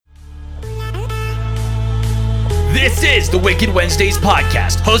This is the Wicked Wednesdays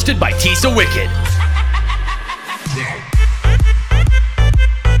podcast, hosted by Tisa Wicked.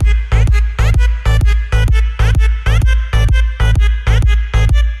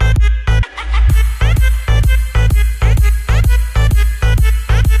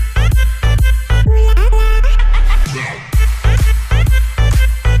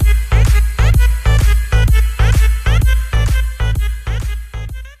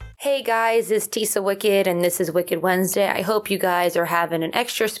 Hey guys, it's Tisa Wicked and this is Wicked Wednesday. I hope you guys are having an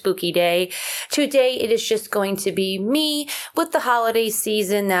extra spooky day. Today it is just going to be me with the holiday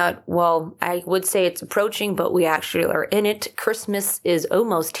season that, well, I would say it's approaching, but we actually are in it. Christmas is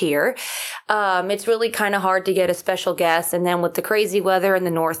almost here. It's really kind of hard to get a special guest, and then with the crazy weather in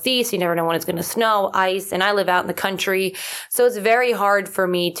the Northeast, you never know when it's going to snow, ice, and I live out in the country, so it's very hard for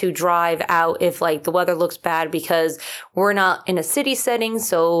me to drive out if like the weather looks bad because we're not in a city setting,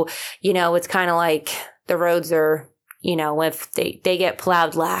 so you know, it's kind of like the roads are, you know, if they get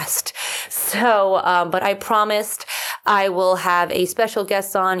plowed last. So, but I promised I will have a special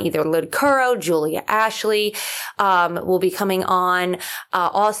guest on, either Lid Curro, Julia Ashley, will be coming on.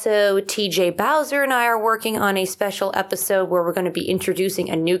 Also, TJ Bowser and I are working on a special episode where we're going to be introducing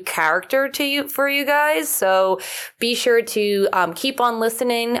a new character for you guys. So be sure to keep on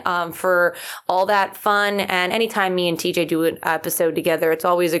listening for all that fun. And anytime me and TJ do an episode together, it's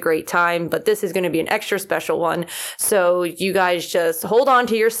always a great time. But this is going to be an extra special one. So you guys just hold on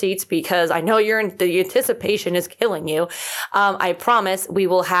to your seats because I know the anticipation is killing you. I promise we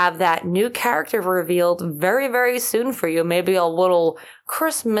will have that new character revealed very, very soon for you. Maybe a little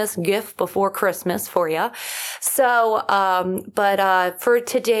Christmas gift before Christmas for you. So, but for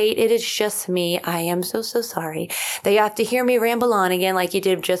today, it is just me. I am so sorry that you have to hear me ramble on again like you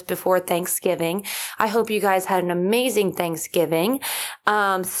did just before Thanksgiving. I hope you guys had an amazing Thanksgiving.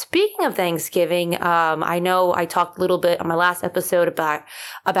 Speaking of Thanksgiving, I know I talked a little bit on my last episode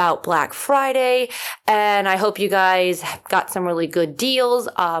about Black Friday, and I hope you guys got some really good deals.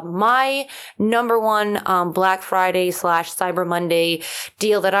 My number one Black Friday / Cyber Monday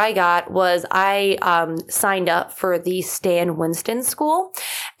deal that I got was I signed up for the Stan Winston School,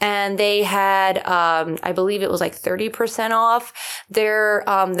 and they had I believe it was like 30% off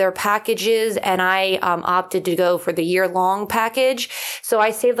their packages, and I opted to go for the year-long package, so I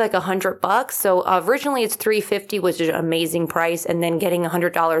saved like $100. So originally it's $350, which is an amazing price, and then getting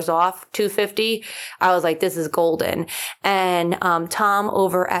 $100 off $250, I was like, this is golden. And Tom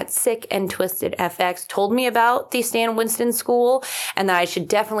over at Sick and Twisted FX told me about the Stan Winston School, and that I should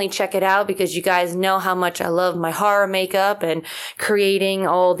definitely check it out because you guys know how much I love my horror makeup and creating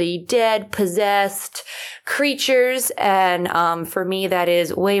all the dead, possessed creatures. And for me, that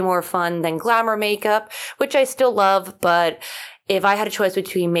is way more fun than glamour makeup, which I still love. But if I had a choice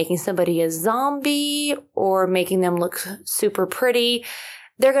between making somebody a zombie or making them look super pretty,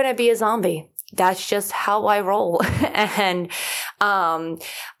 they're going to be a zombie. That's just how I roll. And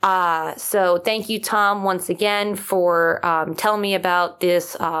so thank you, Tom, once again for telling me about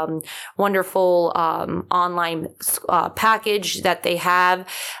this wonderful online package that they have.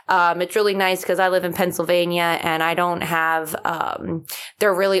 It's really nice because I live in Pennsylvania and I don't have,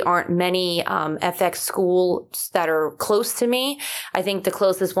 there really aren't many FX schools that are close to me. I think the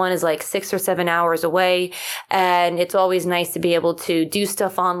closest one is like 6 or 7 hours away. And it's always nice to be able to do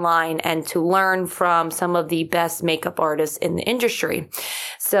stuff online and to learn from some of the best makeup artists in the industry.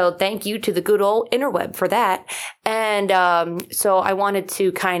 So thank you to the good old interweb for that. And so I wanted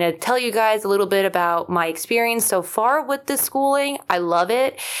to kind of tell you guys a little bit about my experience so far with this schooling. I love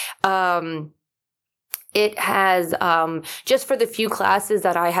it. It has, just for the few classes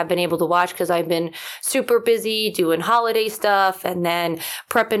that I have been able to watch, because I've been super busy doing holiday stuff and then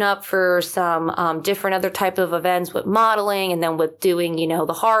prepping up for some different other type of events with modeling and then with doing, you know,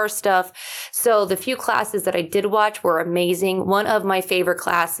 the horror stuff. So the few classes that I did watch were amazing. One of my favorite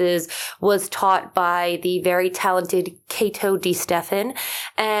classes was taught by the very talented Cato DeStefan.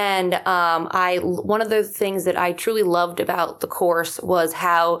 And one of the things that I truly loved about the course was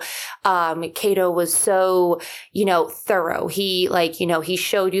how Cato was so, you know, thorough. He he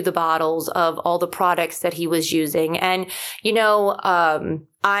showed you the bottles of all the products that he was using. And, you know,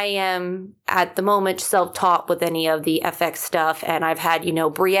 I am at the moment self-taught with any of the FX stuff. And I've had, you know,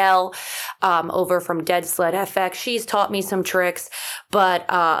 Brielle, over from Dead Sled FX. She's taught me some tricks, but,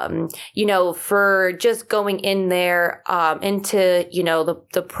 you know, for just going in there, into, you know,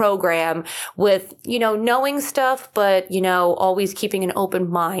 the program with, you know, knowing stuff, but, you know, always keeping an open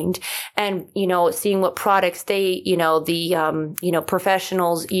mind and, you know, seeing what products they, you know, the, you know,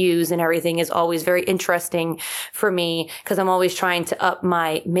 professionals use and everything is always very interesting for me because I'm always trying to up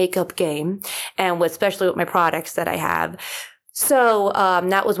my makeup game. and especially with my products that I have. So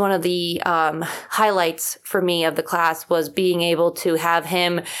that was one of the highlights for me of the class, was being able to have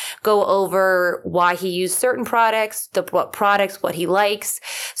him go over why he used certain products, what he likes.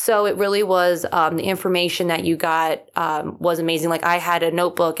 So it really was the information that you got was amazing. Like, I had a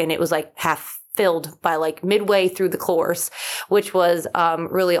notebook and it was like half filled by like midway through the course, which was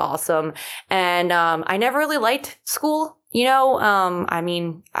really awesome. And I never really liked school. I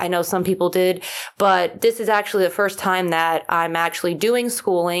mean, I know some people did, but this is actually the first time that I'm actually doing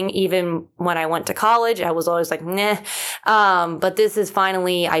schooling. Even when I went to college, I was always like, nah. But this is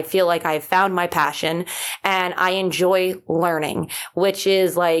finally, I feel like I've found my passion and I enjoy learning, which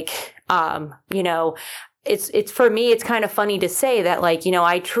is like, it's for me, it's kind of funny to say that, like,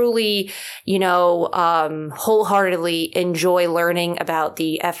 I truly, wholeheartedly enjoy learning about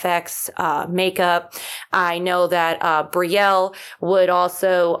the FX makeup. I know that Brielle would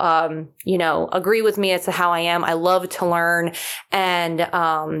also, agree with me as to how I am. I love to learn,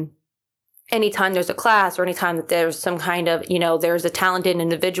 and anytime there's a class or anytime that there's some kind of, there's a talented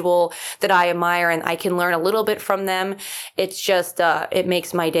individual that I admire and I can learn a little bit from them, it's just, it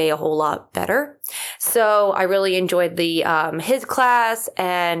makes my day a whole lot better. So I really enjoyed his class,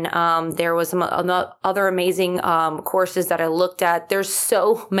 and there was some other amazing courses that I looked at. There's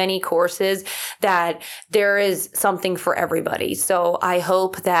so many courses that there is something for everybody. So I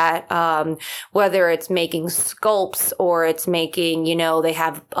hope that whether it's making sculpts or it's making, they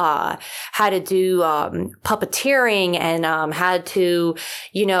have how to do puppeteering and how to,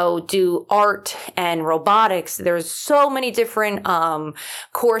 do art and robotics. There's so many different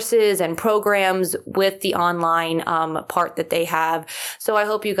courses and programs with the online part that they have. So I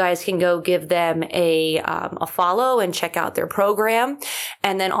hope you guys can go give them a follow and check out their program.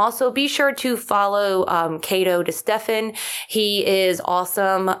 And then also be sure to follow Cato DeStefan. He is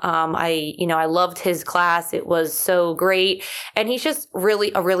awesome. I loved his class. It was so great. And he's just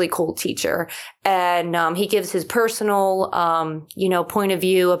really a really cool teacher. And he gives his personal, point of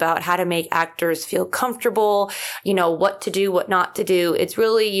view about how to make actors feel comfortable, what to do, what not to do. It's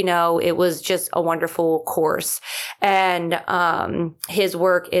really, it was just a wonderful course. And his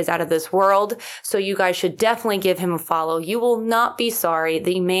work is out of this world. So you guys should definitely give him a follow. You will not be sorry.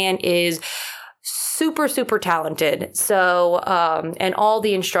 The man is super, super talented. So, and all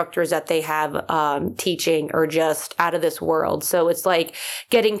the instructors that they have teaching are just out of this world. So it's like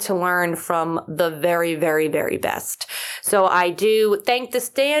getting to learn from the very, very, very best. So I do thank the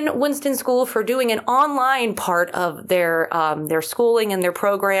Stan Winston School for doing an online part of their schooling and their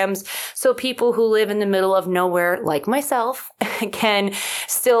programs. So people who live in the middle of nowhere, like myself, can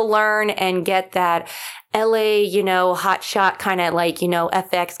still learn and get that LA, hotshot kind of like,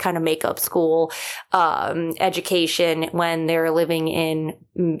 FX kind of makeup school, education when they're living in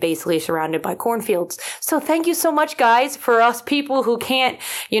basically surrounded by cornfields. So thank you so much, guys, for us people who can't,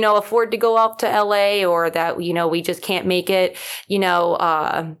 afford to go up to LA, or that, we just can't make it,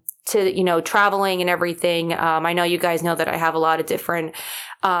 to, traveling and everything. I know you guys know that I have a lot of different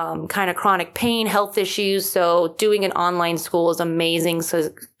kind of chronic pain, health issues. So doing an online school is amazing.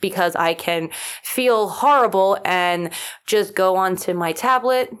 So because I can feel horrible and just go onto my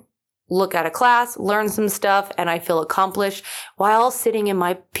tablet, look at a class, learn some stuff, and I feel accomplished while sitting in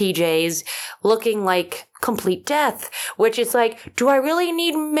my PJs looking like complete death, which is like, do I really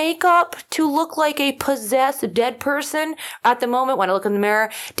need makeup to look like a possessed dead person? At the moment, when I look in the mirror,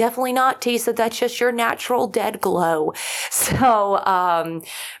 definitely not, Tisa. That's just your natural dead glow. So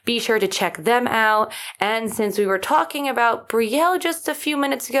be sure to check them out. And since we were talking about Brielle just a few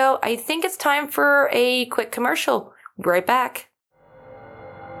minutes ago, I think it's time for a quick commercial. Be right back.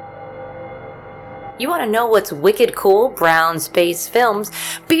 You want to know what's wicked cool? Brown Space Films.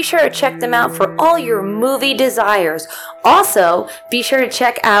 Be sure to check them out for all your movie desires. Also, be sure to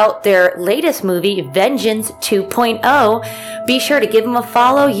check out their latest movie, Vengeance 2.0. Be sure to give them a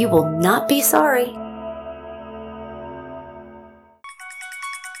follow. You will not be sorry.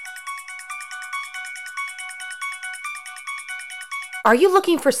 Are you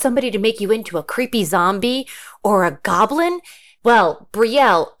looking for somebody to make you into a creepy zombie or a goblin? Well,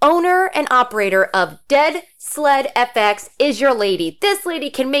 Brielle, owner and operator of Dead Sled FX, is your lady. This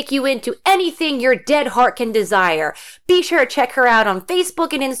lady can make you into anything your dead heart can desire. Be sure to check her out on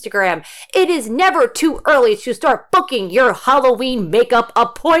Facebook and Instagram. It is never too early to start booking your Halloween makeup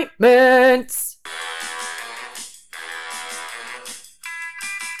appointments.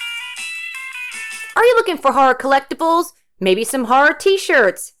 Are you looking for horror collectibles? Maybe some horror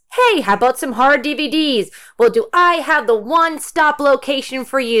t-shirts, Hey, how about some horror DVDs? Well, do I have the one-stop location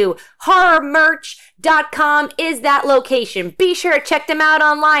for you? HorrorMerch.com is that location. Be sure to check them out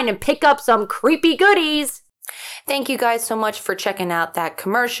online and pick up some creepy goodies. Thank you guys so much for checking out that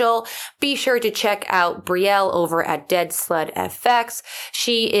commercial. Be sure to check out Brielle over at Dead Sled FX.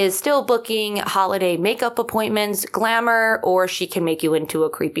 She is still booking holiday makeup appointments, glamour, or she can make you into a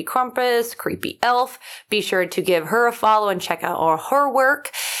creepy Krampus, creepy elf. Be sure to give her a follow and check out all her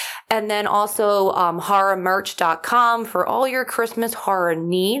work. And then also horrormerch.com for all your Christmas horror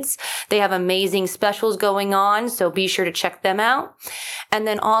needs. They have amazing specials going on, so be sure to check them out. And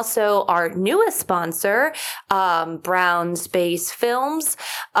then also our newest sponsor, Brown Space Films.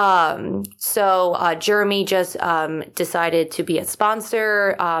 So Jeremy just decided to be a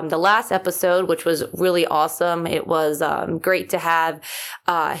sponsor. The last episode, which was really awesome, it was great to have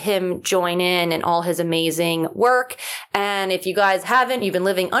him join in and all his amazing work. And if you guys haven't, you've been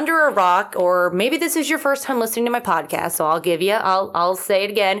living under a rock, or maybe this is your first time listening to my podcast, so I'll say it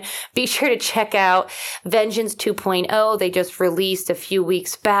again. Be sure to check out Vengeance 2.0. They just released a few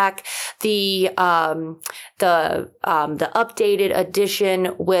weeks back the updated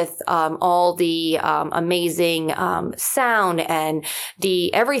edition with all the amazing sound, and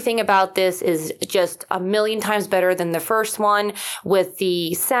the everything about this is just a million times better than the first one, with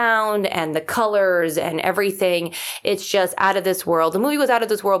the sound and the colors and everything. It's just out of this world. The movie was out of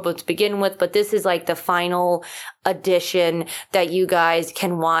this world to begin with, but this is like the final edition that you guys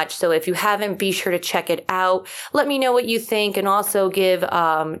can watch. So if you haven't, be sure to check it out. Let me know what you think, and also give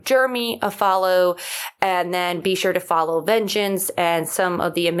Jeremy a follow, and then be sure to follow Vengeance and some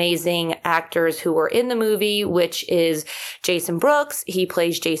of the amazing actors who were in the movie, which is Jason Brooks. He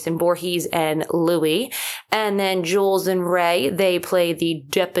plays Jason Voorhees and Louis. And then Jules and Ray, they play the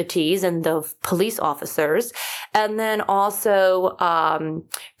deputies and the police officers. And then also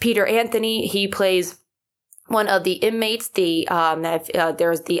Peter Anthony, he plays one of the inmates. There's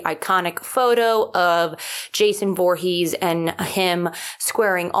the iconic photo of Jason Voorhees and him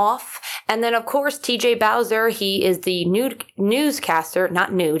squaring off. And then, of course, TJ Bowser, he is the newscaster,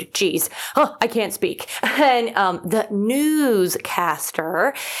 not nude, geez. Oh, I can't speak. And the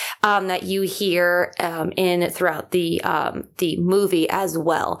newscaster that you hear in throughout the movie as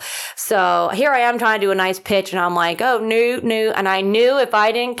well. So here I am trying to do a nice pitch, and I'm like, oh, nude. And I knew if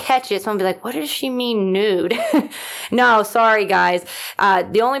I didn't catch it, someone would be like, what does she mean nude? No, sorry guys.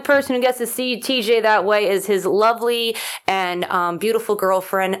 The only person who gets to see TJ that way is his lovely and beautiful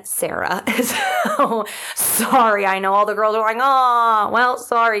girlfriend, Sarah. So sorry. I know all the girls are like, oh, well,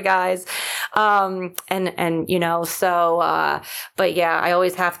 sorry guys. But yeah, I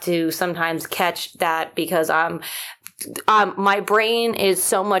always have to sometimes catch that because my brain is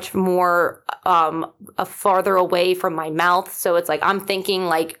so much more farther away from my mouth. So it's like I'm thinking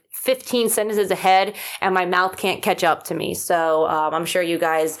like 15 sentences ahead and my mouth can't catch up to me. So I'm sure you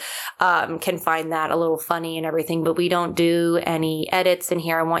guys can find that a little funny and everything, but we don't do any edits in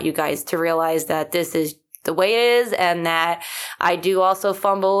here. I want you guys to realize that this is the way it is, and that I do also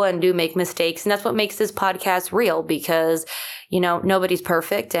fumble and do make mistakes. And that's what makes this podcast real, because, nobody's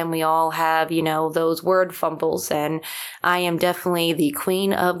perfect, and we all have, those word fumbles, and I am definitely the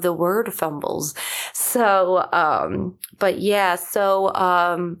queen of the word fumbles. So,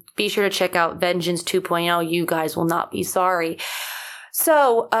 be sure to check out Vengeance 2.0. You guys will not be sorry.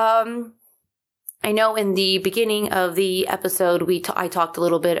 So, I know in the beginning of the episode, I talked a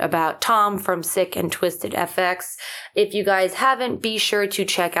little bit about Tom from Sick and Twisted FX. If you guys haven't, be sure to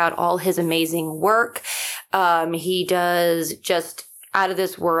check out all his amazing work. He does just out of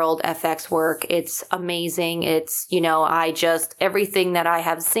this world FX work. It's amazing. It's, everything that I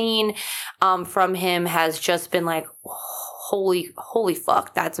have seen from him has just been like, holy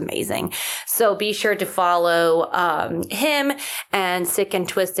fuck, that's amazing. So be sure to follow him and Sick and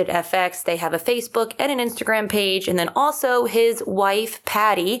Twisted FX. They have a Facebook and an Instagram page. And then also his wife,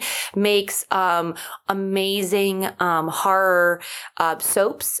 Patty, makes amazing horror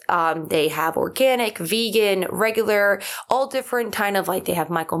soaps. They have organic, vegan, regular, all different kind of they have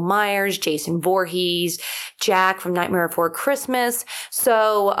Michael Myers, Jason Voorhees, Jack from Nightmare Before Christmas.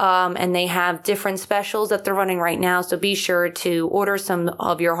 So, and they have different specials that they're running right now. So be sure to order some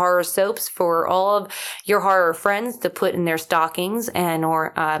of your horror soaps for all of your horror friends to put in their stockings and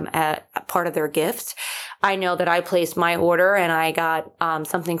or a part of their gifts. I know that I placed my order and I got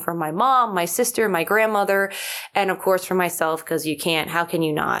something from my mom, my sister, my grandmother, and of course for myself, because how can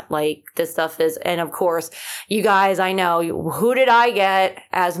you not? Like, this stuff is, and of course, you guys, I know, who did I get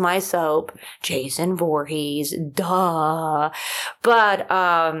as my soap? Jason Voorhees, duh. But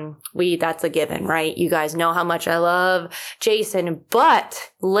that's a given, right? You guys know how much I love Jason,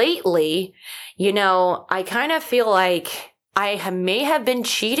 but lately, I kind of feel like I may have been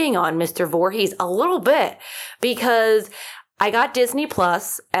cheating on Mr. Voorhees a little bit, because I got Disney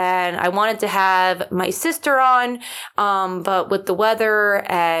Plus and I wanted to have my sister on, but with the weather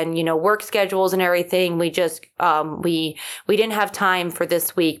and, work schedules and everything, we just, we didn't have time for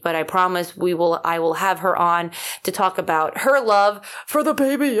this week, but I promise I will have her on to talk about her love for the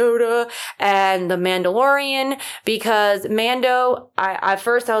Baby Yoda and the Mandalorian, because Mando, at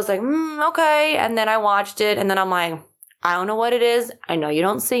first I was like, okay. And then I watched it and then I'm like, I don't know what it is. I know you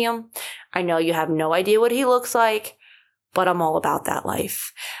don't see him. I know you have no idea what he looks like, but I'm all about that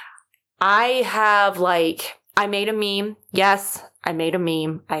life. I made a meme. Yes, I made a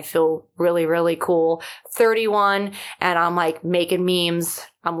meme. I feel really, really cool. 31, and I'm like making memes.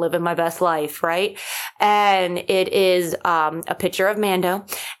 I'm living my best life, right? And it is a picture of Mando.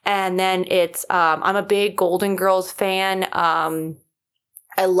 And then it's, I'm a big Golden Girls fan.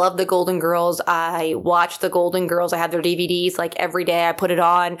 I love the Golden Girls. I watch the Golden Girls. I have their DVDs like every day. I put it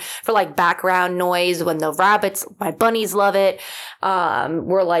on for like background noise when the rabbits, my bunnies love it.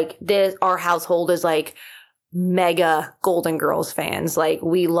 We're like this, our household is like mega Golden Girls fans. Like,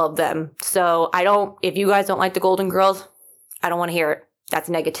 we love them. So if you guys don't like the Golden Girls, I don't want to hear it. That's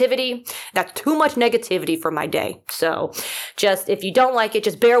negativity. That's too much negativity for my day. So if you don't like it,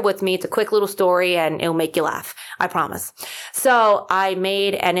 just bear with me. It's a quick little story and it'll make you laugh. I promise. So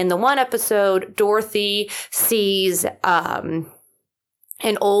and in the one episode, Dorothy sees,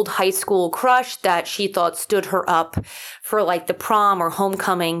 an old high school crush that she thought stood her up for like the prom or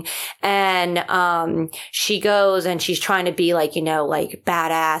homecoming. And, she goes and she's trying to be like, like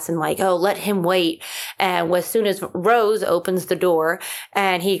badass and like, oh, let him wait. And as soon as Rose opens the door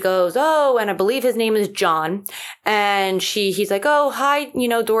and he goes, oh, and I believe his name is John. And he's like, oh, hi,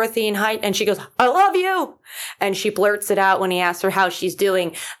 Dorothy, and hi. And she goes, I love you. And she blurts it out when he asks her how she's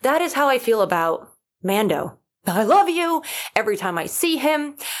doing. That is how I feel about Mando. I love you. Every time I see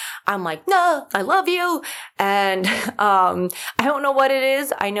him, I'm like, no, I love you. And I don't know what it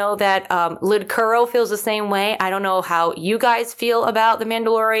is. I know that Lid Curro feels the same way. I don't know how you guys feel about The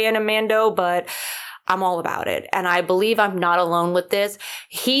Mandalorian and Mando, but I'm all about it. And I believe I'm not alone with this.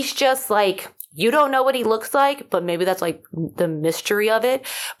 He's just like, you don't know what he looks like, but maybe that's like the mystery of it.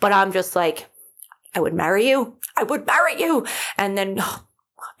 But I'm just like, I would marry you. I would marry you. And then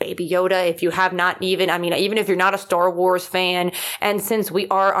Baby Yoda, if you have not even if you're not a Star Wars fan, and since we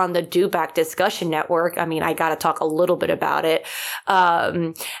are on the Do Back Discussion Network, I got to talk a little bit about it.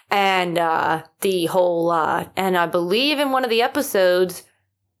 And the whole, and I believe in one of the episodes,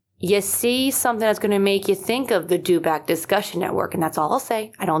 you see something that's going to make you think of the Do Back Discussion Network. And that's all I'll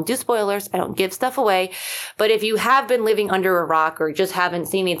say. I don't do spoilers. I don't give stuff away. But if you have been living under a rock or just haven't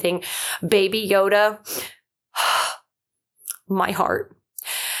seen anything, Baby Yoda, my heart.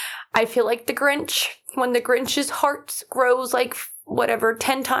 I feel like the Grinch, when the Grinch's heart grows like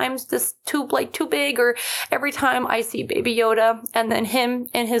 10 times too big, or every time I see Baby Yoda and then him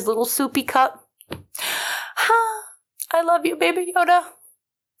in his little soupy cup. I love you, Baby Yoda.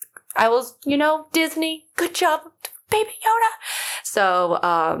 I was, Disney, good job, Baby Yoda. So,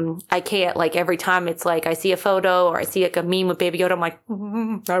 I can't, like, every time it's like I see a photo or I see like a meme with Baby Yoda, I'm like,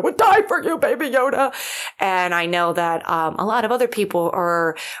 I would die for you, Baby Yoda. And I know that, a lot of other people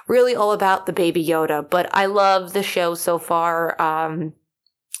are really all about the Baby Yoda, but I love the show so far.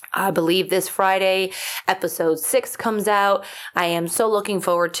 I believe this Friday, episode 6 comes out. I am so looking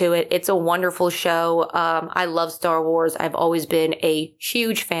forward to it. It's a wonderful show. I love Star Wars. I've always been a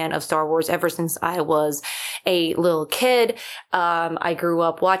huge fan of Star Wars ever since I was a little kid. I grew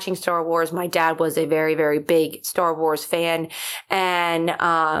up watching Star Wars. My dad was a very, very big Star Wars fan. And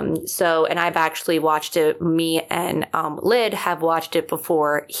I've actually watched it. Me and Lid have watched it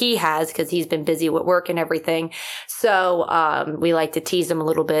before he has, because he's been busy with work and everything. So we like to tease him a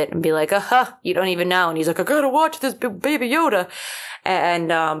little bit and be like, you don't even know. And he's like, I gotta watch this Baby Yoda. And,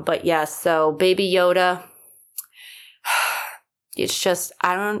 but yes, so Baby Yoda, it's just,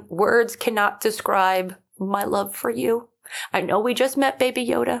 words cannot describe my love for you. I know we just met, Baby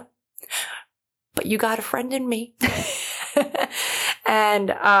Yoda, but you got a friend in me. And,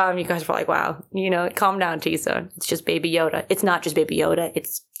 you guys were like, wow, calm down, Tisa. It's just Baby Yoda. It's not just Baby Yoda.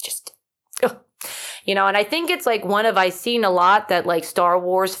 It's just, and I think it's like I've seen a lot that like Star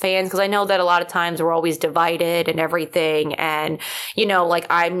Wars fans, because I know that a lot of times we're always divided and everything. And, like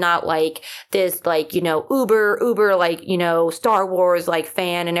I'm not like this, like, uber, like, Star Wars like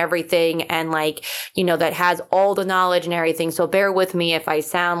fan and everything. And like, that has all the knowledge and everything. So bear with me if I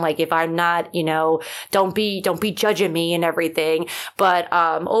sound like, if I'm not, don't be judging me and everything. But,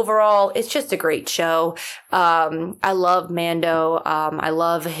 overall, it's just a great show. I love Mando. I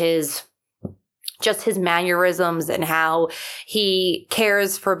love his mannerisms and how he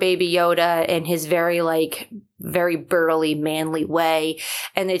cares for Baby Yoda in his very burly, manly way.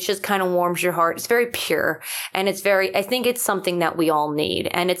 And it just kind of warms your heart. It's very pure. And I think it's something that we all need.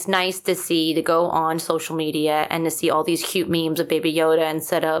 And it's nice to go on social media and to see all these cute memes of Baby Yoda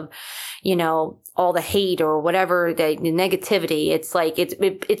instead of, all the hate or whatever, the negativity. It's like,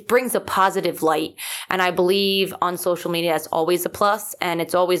 it brings a positive light. And I believe on social media, that's always a plus. And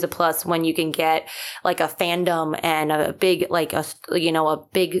it's always a plus when you can get like a fandom and a big, like a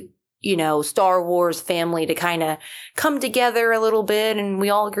big, Star Wars family to kind of come together a little bit. And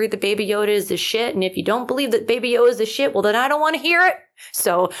we all agree that Baby Yoda is the shit. And if you don't believe that Baby Yoda is the shit, well, then I don't want to hear it.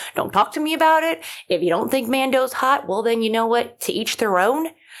 So don't talk to me about it. If you don't think Mando's hot, well, then you know what? To each their own.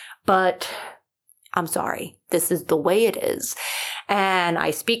 But I'm sorry. This is the way it is. And I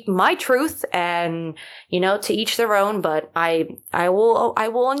speak my truth and, to each their own, but I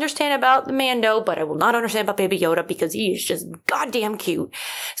will understand about the Mando, but I will not understand about Baby Yoda because he is just goddamn cute.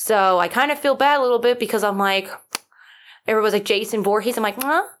 So I kind of feel bad a little bit because I'm like, everyone's like Jason Voorhees. I'm like,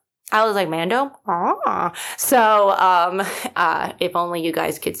 huh? I was like, Mando? Ah. So, if only you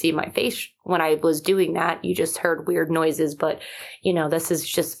guys could see my face when I was doing that. You just heard weird noises, but, this is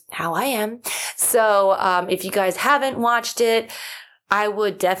just how I am. So, if you guys haven't watched it, I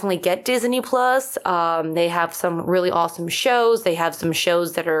would definitely get Disney Plus. They have some really awesome shows. They have some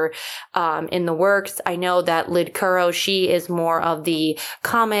shows that are in the works. I know that Lid Kuro, she is more of the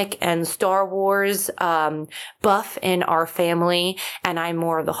comic and Star Wars buff in our family, and I'm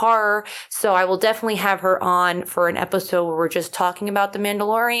more of the horror. So I will definitely have her on for an episode where we're just talking about The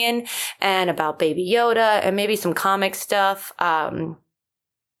Mandalorian and about Baby Yoda and maybe some comic stuff.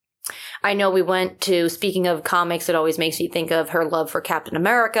 I know we went to, speaking of comics, it always makes me think of her love for Captain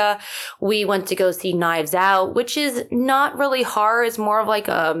America. We went to go see Knives Out, which is not really horror. It's more of like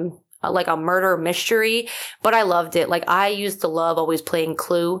a murder mystery, but I loved it. Like I used to love always playing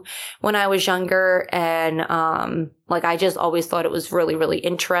Clue when I was younger. And, I just always thought it was really, really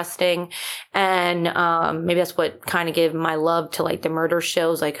interesting. And, maybe that's what kind of gave my love to like the murder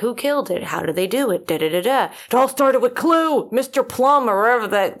shows, like who killed it? How did they do it? It all started with Clue, Mr. Plum, or wherever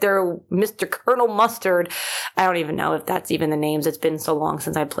they're Mr. Colonel Mustard. I don't even know if that's even the names. It's been so long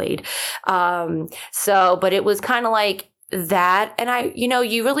since I played. But it was kind of like, that. And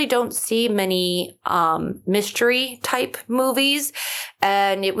you really don't see many, mystery type movies.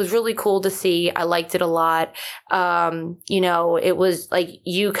 And it was really cool to see. I liked it a lot. It was like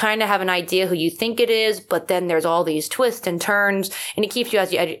you kind of have an idea who you think it is, but then there's all these twists and turns and it keeps you at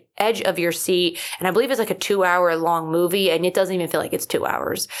the edge of your seat. And I believe it's like a 2-hour long movie and it doesn't even feel like it's 2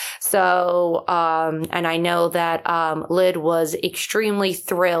 hours. So, and I know that, Lid was extremely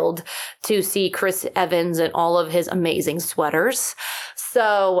thrilled to see Chris Evans and all of his amazing sweaters.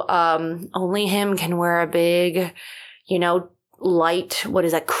 So, only him can wear a big, light,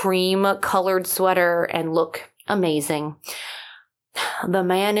 cream colored sweater and look amazing. The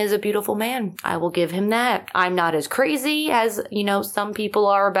man is a beautiful man. I will give him that. I'm not as crazy as, some people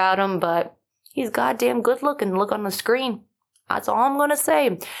are about him, but he's goddamn good looking. Look on the screen. That's all I'm going to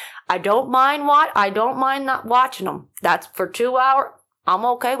say. I don't mind not watching him. That's for 2 hours. I'm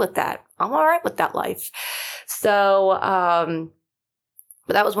okay with that. I'm all right with that life. So,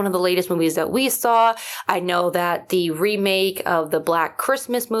 but that was one of the latest movies that we saw. I know that the remake of the Black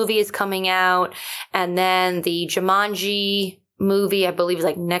Christmas movie is coming out. And then the Jumanji movie, I believe, is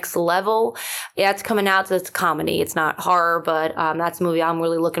like Next Level. Yeah, it's coming out. So it's a comedy. It's not horror, but that's a movie I'm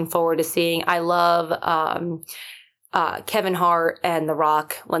really looking forward to seeing. I love Kevin Hart and The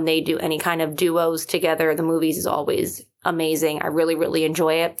Rock when they do any kind of duos together. The movies is always amazing. I really, really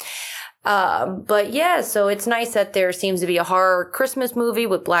enjoy it. But yeah, so it's nice that there seems to be a horror Christmas movie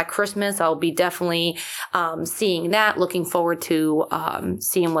with Black Christmas. I'll be definitely, seeing that, looking forward to,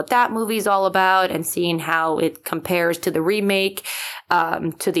 seeing what that movie's all about and seeing how it compares to the remake,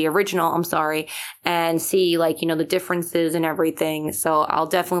 to the original, and see the differences and everything. So I'll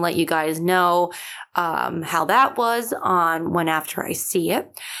definitely let you guys know, how that was on when after I see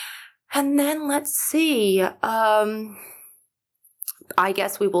it. And then let's see, I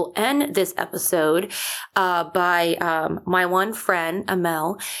guess we will end this episode by my one friend,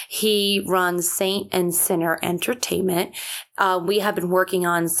 Amel. He runs Saint and Sinner Entertainment. We have been working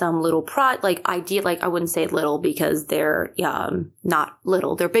on some little I wouldn't say little because they're not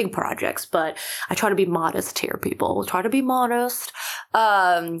little, they're big projects, but I try to be modest here, people. Try to be modest.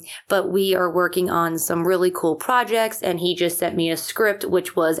 But we are working on some really cool projects, and he just sent me a script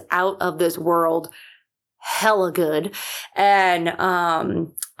which was out of this world, hella good. And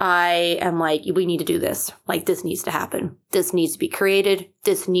I am like, we need to do this. Like, this needs to happen. This needs to be created.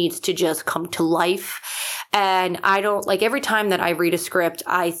 This needs to just come to life. And I don't, like, every time that I read a script,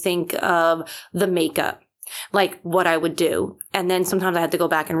 I think of the makeup, like what I would do. And then sometimes I had to go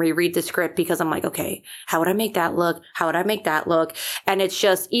back and reread the script because I'm like, okay, how would I make that look? How would I make that look? And it's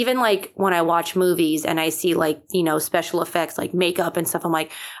just, even like when I watch movies and I see like, special effects, like makeup and stuff, I'm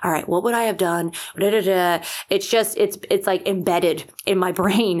like, all right, what would I have done? It's just, it's like embedded in my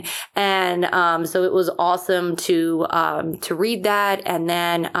brain. And, so it was awesome to read that. And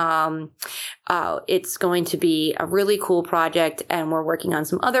then, it's going to be a really cool project, and we're working on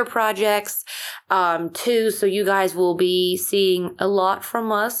some other projects, too. So you guys will be seeing a lot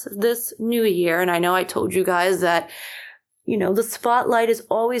from us this new year. And I know I told you guys that, the spotlight is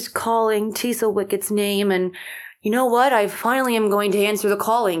always calling Tisa Wickett's name. And you know what? I finally am going to answer the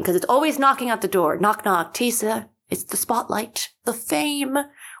calling because it's always knocking at the door. Knock, knock. Tisa, it's the spotlight, the fame.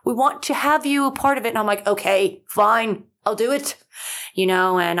 We want to have you a part of it. And I'm like, okay, fine, I'll do it.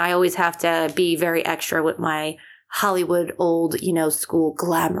 And I always have to be very extra with my Hollywood old, school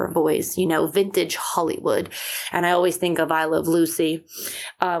glamour voice, vintage Hollywood. And I always think of I Love Lucy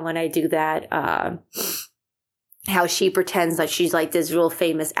when I do that. How she pretends that she's like this real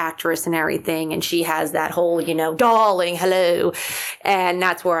famous actress and everything. And she has that whole, darling, hello. And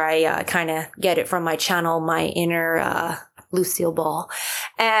that's where I kind of get it from my channel, my inner Lucille Ball.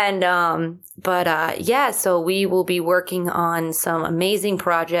 And, so we will be working on some amazing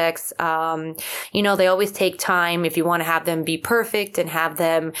projects. They always take time if you want to have them be perfect and have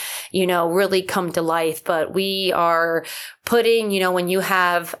them, really come to life. But we are putting, when you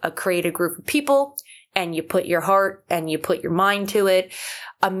have a creative group of people and you put your heart and you put your mind to it,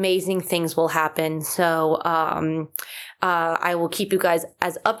 amazing things will happen. So, I will keep you guys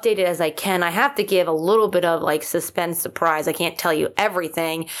as updated as I can. I have to give a little bit of like suspense surprise. I can't tell you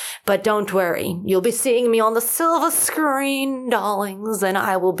everything, but don't worry. You'll be seeing me on the silver screen, darlings, and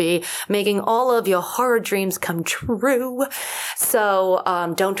I will be making all of your horror dreams come true. So,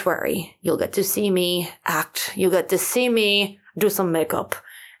 don't worry. You'll get to see me act. You'll get to see me do some makeup.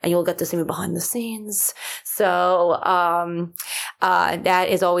 And you'll get to see me behind the scenes. So, that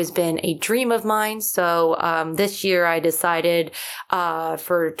has always been a dream of mine. So, this year I decided,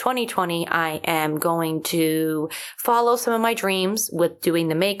 for 2020, I am going to follow some of my dreams with doing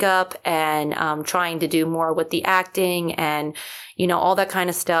the makeup and, trying to do more with the acting and, all that kind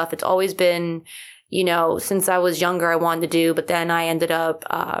of stuff. It's always been, since I was younger, I wanted to do, but then I ended up,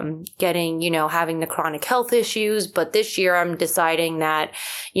 getting, having the chronic health issues. But this year I'm deciding that,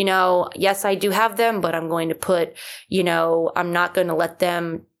 yes, I do have them, but I'm going to put, I'm not going to let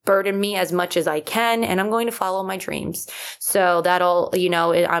them burden me as much as I can, and I'm going to follow my dreams. So that'll,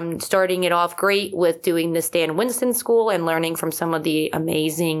 I'm starting it off great with doing the Stan Winston School and learning from some of the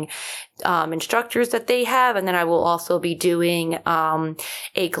amazing instructors that they have. And then I will also be doing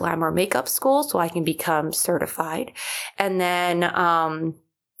a glamour makeup school so I can become certified. And then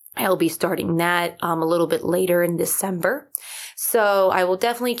I'll be starting that a little bit later in December. So I will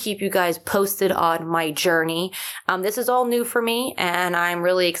definitely keep you guys posted on my journey. This is all new for me, and I'm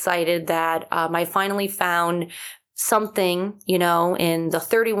really excited that I finally found something, in the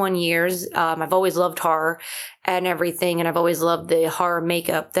 31 years. I've always loved horror and everything, and I've always loved the horror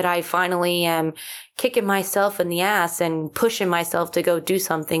makeup, that I finally am kicking myself in the ass and pushing myself to go do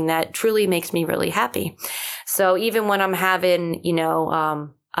something that truly makes me really happy. So even when I'm having,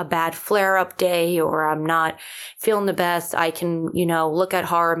 a bad flare-up day or I'm not feeling the best, I can, look at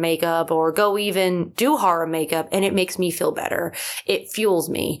horror makeup or go even do horror makeup, and it makes me feel better. It fuels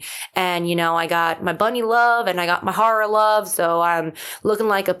me. And, I got my bunny love and I got my horror love. So I'm looking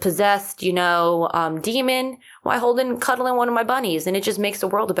like a possessed, demon while cuddling one of my bunnies. And it just makes the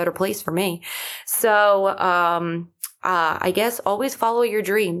world a better place for me. So, I guess always follow your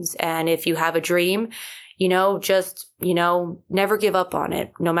dreams. And if you have a dream, just, never give up on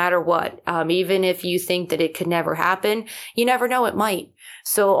it, no matter what. Even if you think that it could never happen, you never know, it might.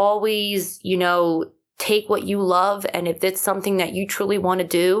 So always, take what you love. And if it's something that you truly want to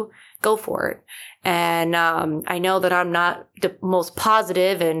do, go for it. And I know that I'm not the most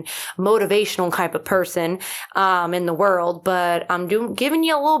positive and motivational type of person in the world, but I'm giving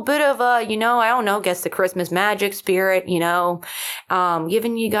you a little bit of I don't know, guess the Christmas magic spirit,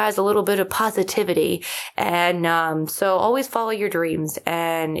 giving you guys a little bit of positivity. And so always follow your dreams.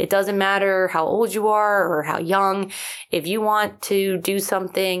 And it doesn't matter how old you are or how young. If you want to do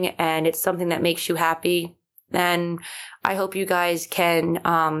something and it's something that makes you happy, then I hope you guys can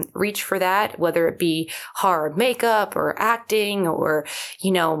reach for that, whether it be hard makeup or acting or,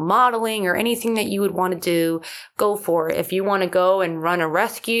 modeling or anything that you would want to do, go for it. If you want to go and run a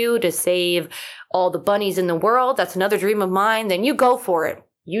rescue to save all the bunnies in the world, that's another dream of mine, then you go for it.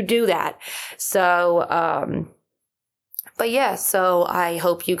 You do that. So, but yeah, so I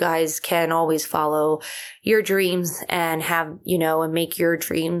hope you guys can always follow your dreams and have, and make your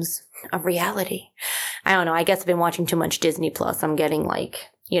dreams a reality. I don't know. I guess I've been watching too much Disney Plus. I'm getting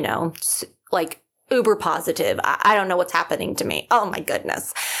uber positive. I don't know what's happening to me. Oh my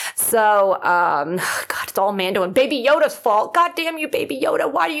goodness. So, God, it's all Mando and Baby Yoda's fault. God damn you, Baby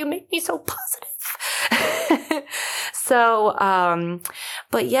Yoda. Why do you make me so positive? So,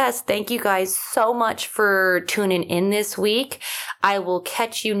 but yes, thank you guys so much for tuning in this week. I will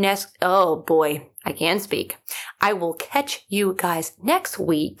catch you next. Oh boy, I can't speak. I will catch you guys next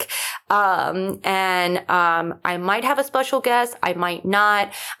week. I might have a special guest. I might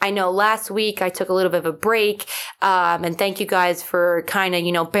not. I know last week I took a little bit of a break. And thank you guys for kind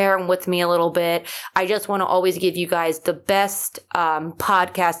of, bearing with me a little bit. I just want to always give you guys the best,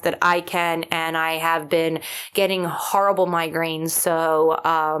 podcast that I can. And I have been getting horrible migraines. So,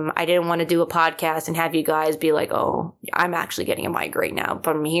 I didn't want to do a podcast and have you guys be like, oh, I'm actually getting a migraine now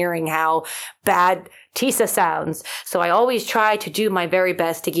from hearing how bad Tisa sounds. So I always try to do my very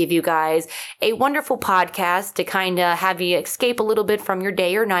best to give you guys a wonderful podcast to kind of have you escape a little bit from your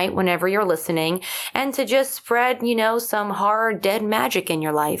day or night whenever you're listening and to just spread, some horror dead magic in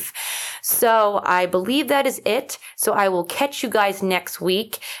your life. So I believe that is it. So I will catch you guys next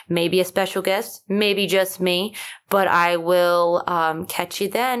week. Maybe a special guest, maybe just me, but I will catch you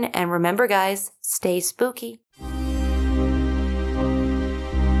then. And remember, guys, stay spooky.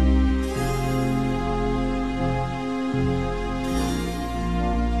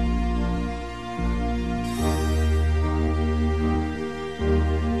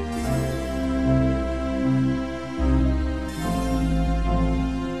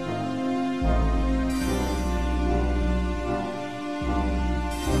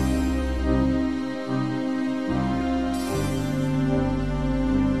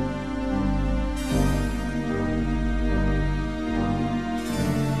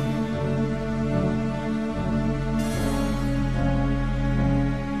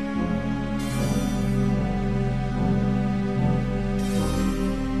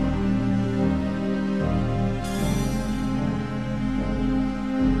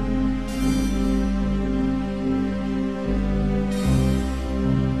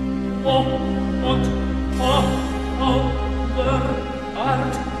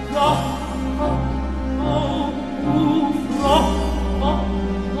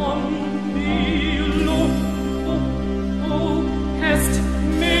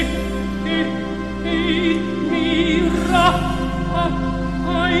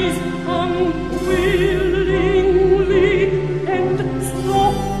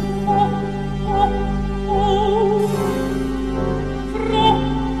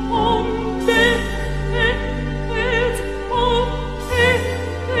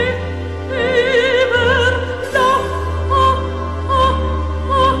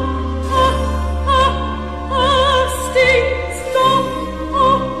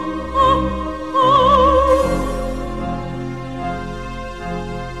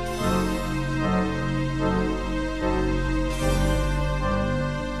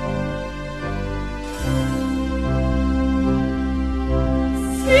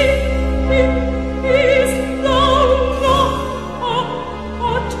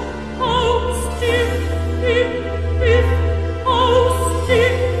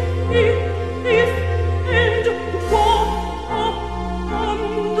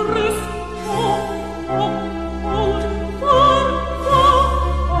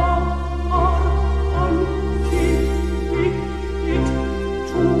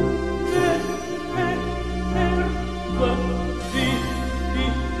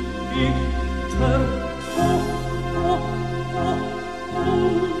 Turn